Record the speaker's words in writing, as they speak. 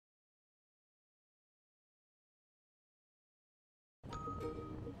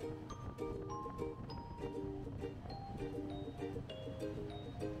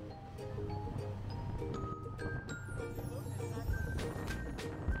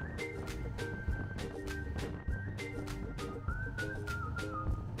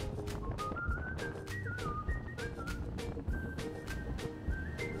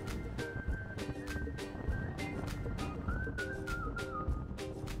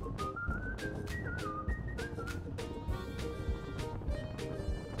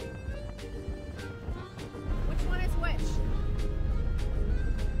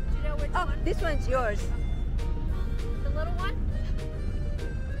This one's yours. The little one?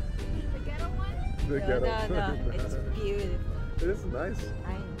 The ghetto one? The No, ghetto. no, it's beautiful. It is nice.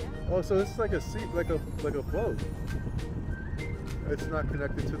 I know. Oh, so this is like a seat, like a boat. It's not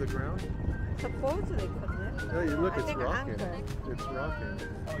connected to the ground. Supposedly connected. Yeah, you look, I it's think rocking. anchor. It's rocking.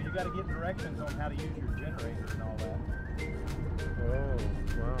 Oh, you got to get directions on how to use your generator and all that. Oh,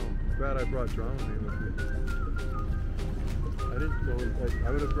 wow. Glad I brought Dramamine with me. I didn't know, I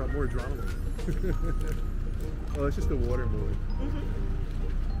would have brought more Dramamine. Oh, it's just the water moving.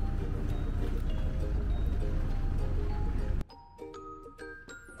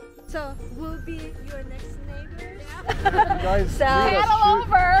 So we'll be your next neighbors. You guys So- shoot Paddle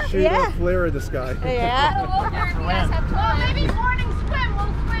over. shoot Yeah. a flare in the sky. Yeah. Paddle over. You guys have to. Well, maybe morning swim.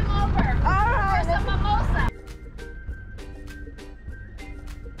 We'll swim over. All right. For some mimosa.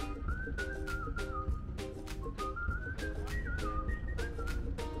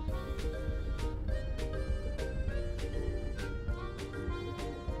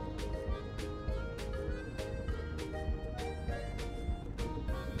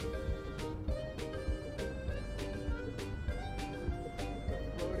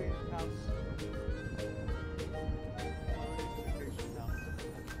 Floating house. Floating vacation house.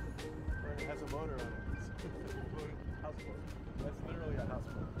 Right, it has a motor on it. It's a floating houseboat. That's literally a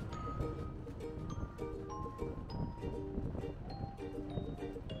houseboat.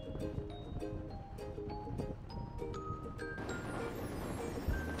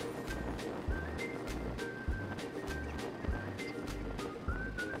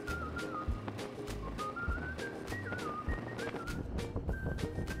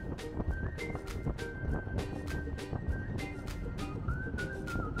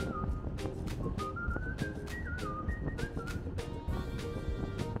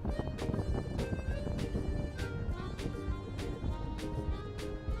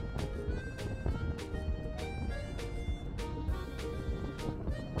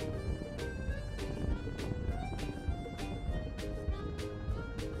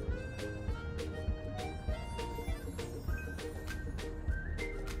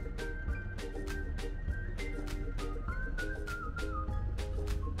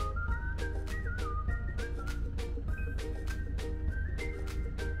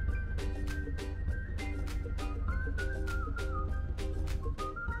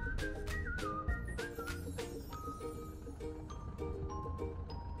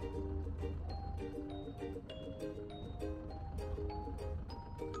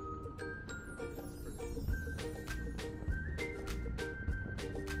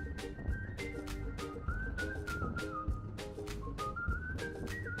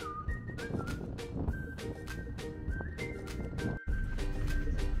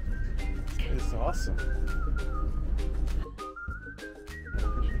 It's awesome.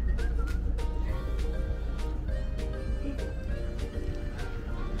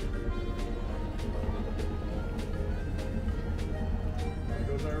 There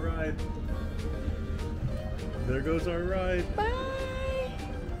goes our ride. There goes our ride. Bye.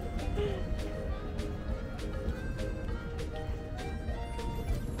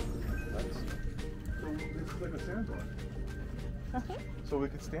 Nice. So this is like a sandbar. So we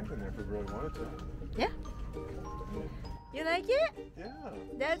could stand in there if we really wanted to. Yeah. You like it? Yeah.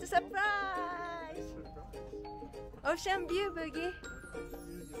 That's a surprise. Ocean view, Boogie.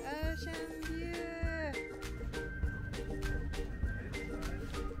 Ocean view.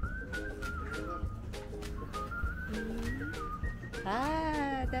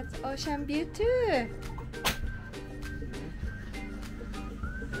 Ah, that's ocean view too.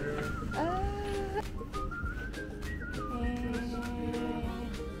 Ah.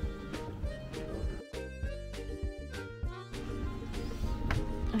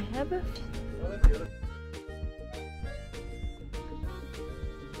 I have a.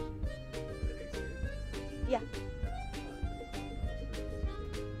 Yeah.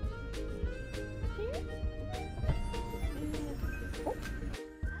 Here. Oh.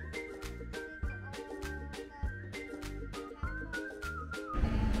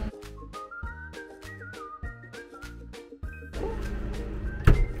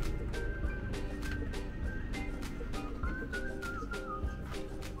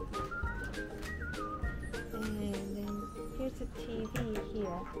 And then here's a TV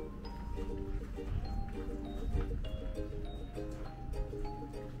here.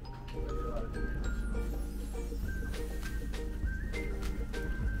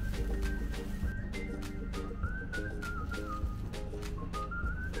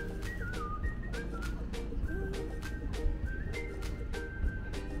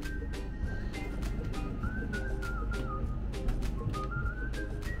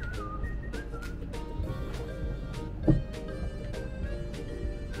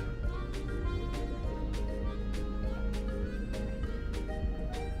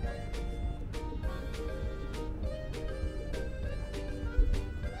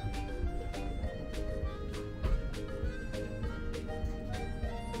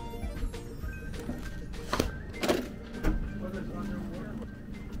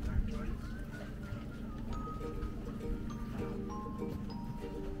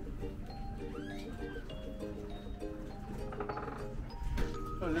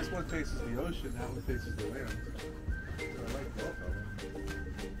 Well, this one faces the ocean, that one faces the land. So I like both of them.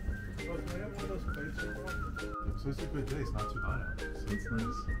 Oh, can I have one of those plates here, Bob? So it's a good day, it's not too hot out. So it's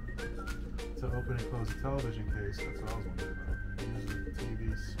nice to open and close the television case. That's what I was wondering about. There's a TV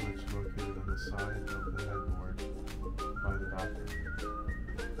switch located on the side of the headboard by the bathroom.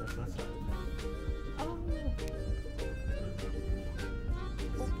 That's that side. Oh.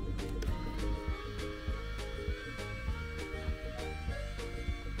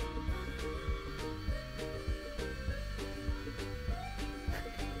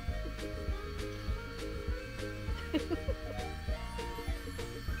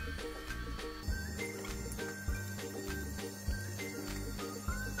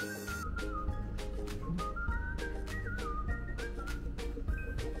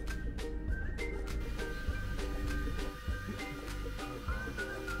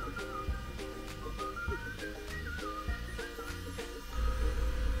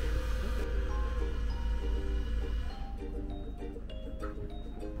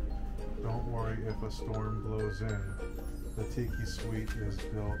 Don't worry if a storm blows in. The Tiki suite is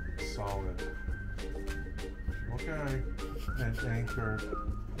built solid. Okay. And anchored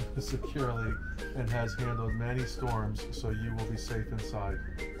securely and has handled many storms, so you will be safe inside.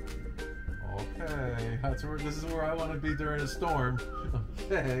 Okay. This is where I want to be during a storm.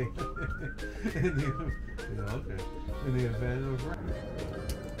 Okay. In the event of rain.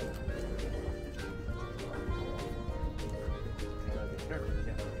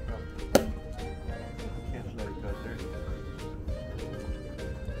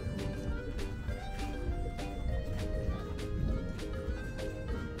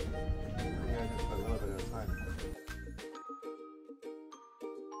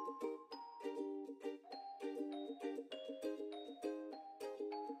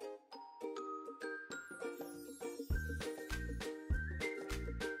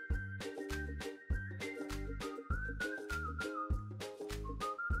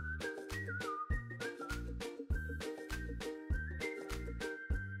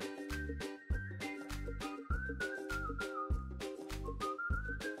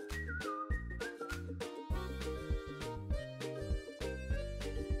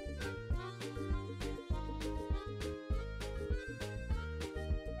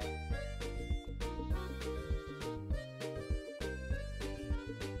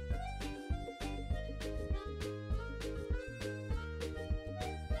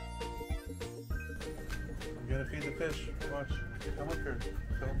 You gotta feed the fish. Watch. Come up here.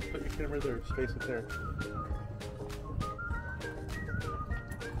 Don't put your camera there. Just face it there.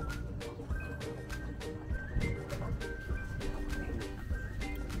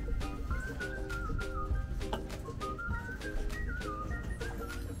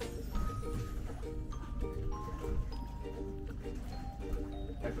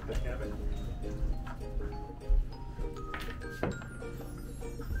 I put the camera.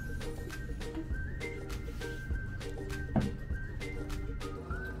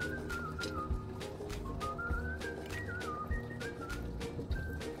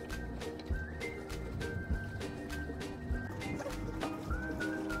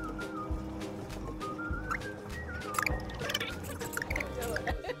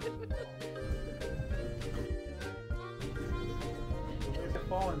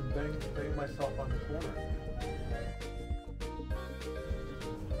 And bang myself on the corner.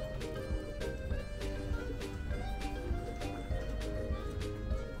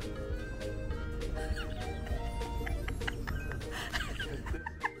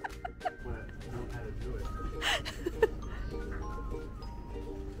 But I know how to do it.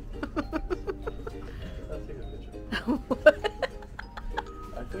 Let's take a picture.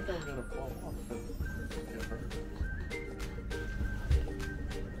 I think I'm gonna fall off and get hurt.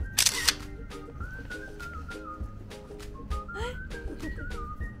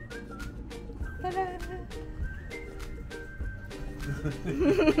 I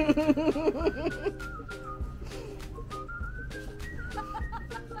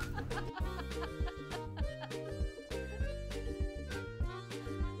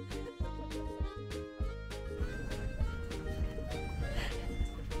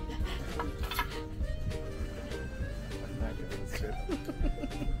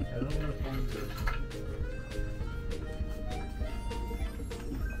don't want to find it.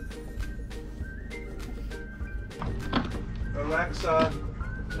 Alexa,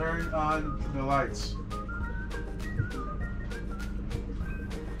 turn on the lights.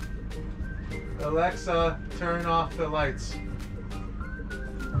 Alexa, turn off the lights.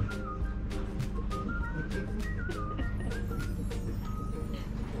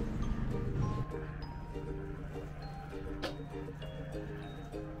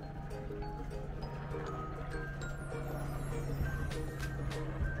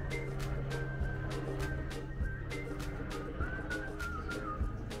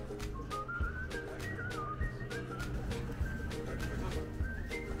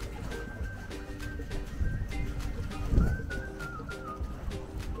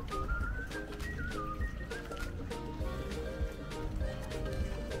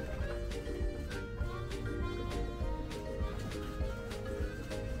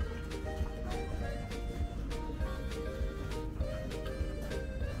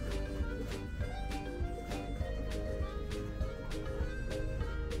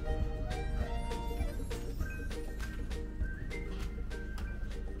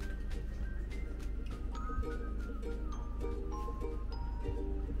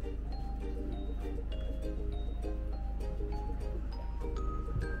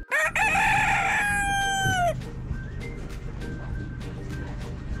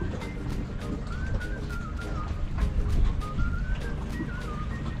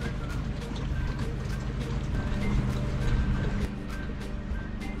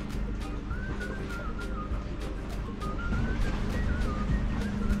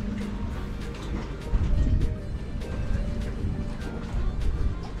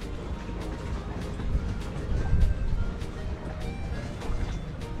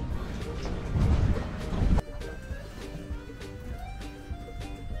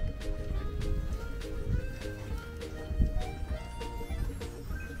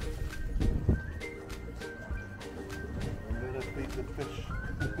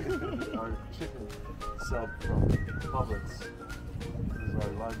 sub from Publix. This is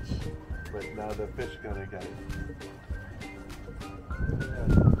our lunch, but now the fish gonna get it.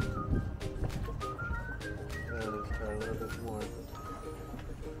 Yeah, let's try a little bit more.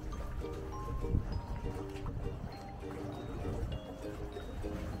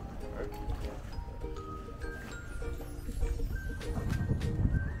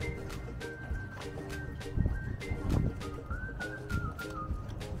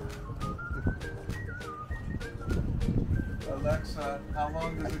 Alexa, how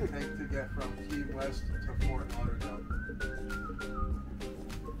long does it take to get from Key West to Fort Lauderdale?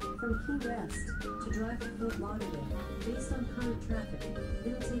 From Key West to drive to Fort Lauderdale, based on current traffic,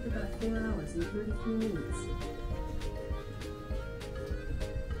 it'll take about 4 hours and 33 minutes.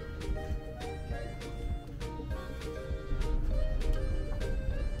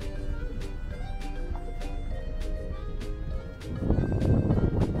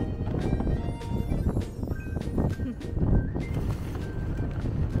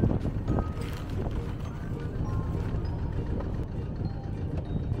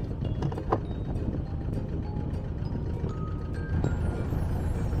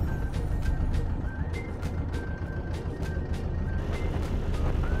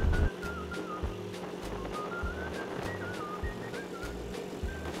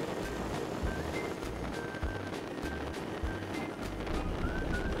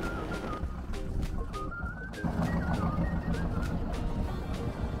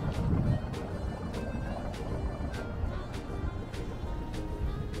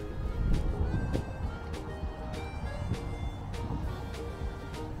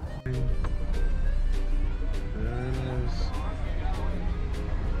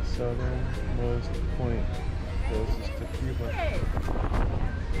 Southernmost point closest to Cuba.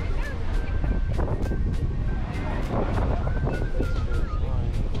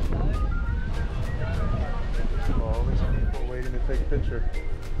 All these people waiting to take a picture.